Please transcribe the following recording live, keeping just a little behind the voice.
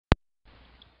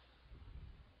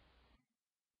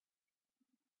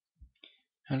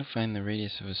How to find the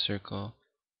radius of a circle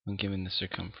when given the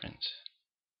circumference.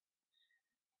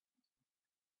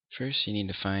 First, you need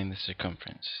to find the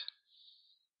circumference.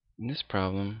 In this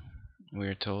problem, we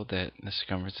are told that the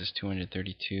circumference is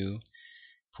 232.36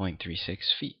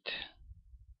 feet.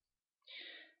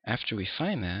 After we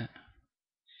find that,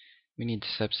 we need to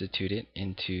substitute it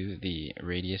into the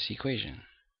radius equation,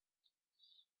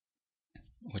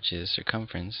 which is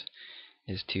circumference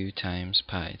is 2 times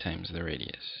pi times the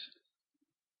radius.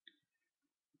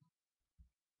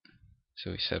 So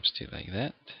we substitute like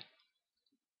that.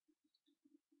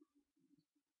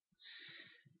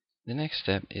 The next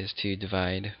step is to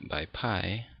divide by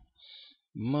pi.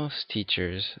 Most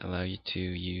teachers allow you to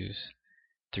use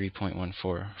 3.14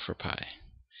 for pi.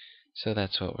 So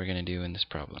that's what we're going to do in this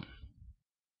problem.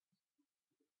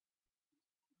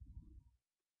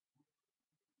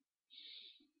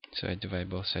 So I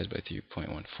divide both sides by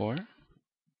 3.14.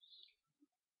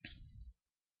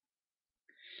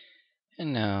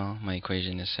 And now my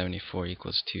equation is 74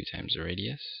 equals 2 times the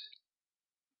radius.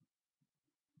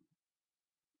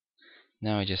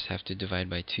 Now I just have to divide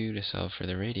by 2 to solve for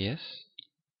the radius.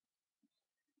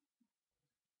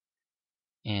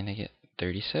 And I get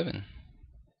 37.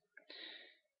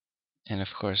 And of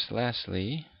course,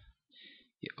 lastly,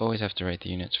 you always have to write the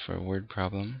units for a word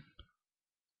problem,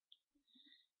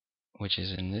 which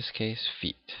is in this case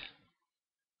feet.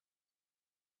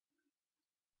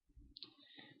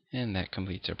 And that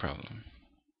completes our problem.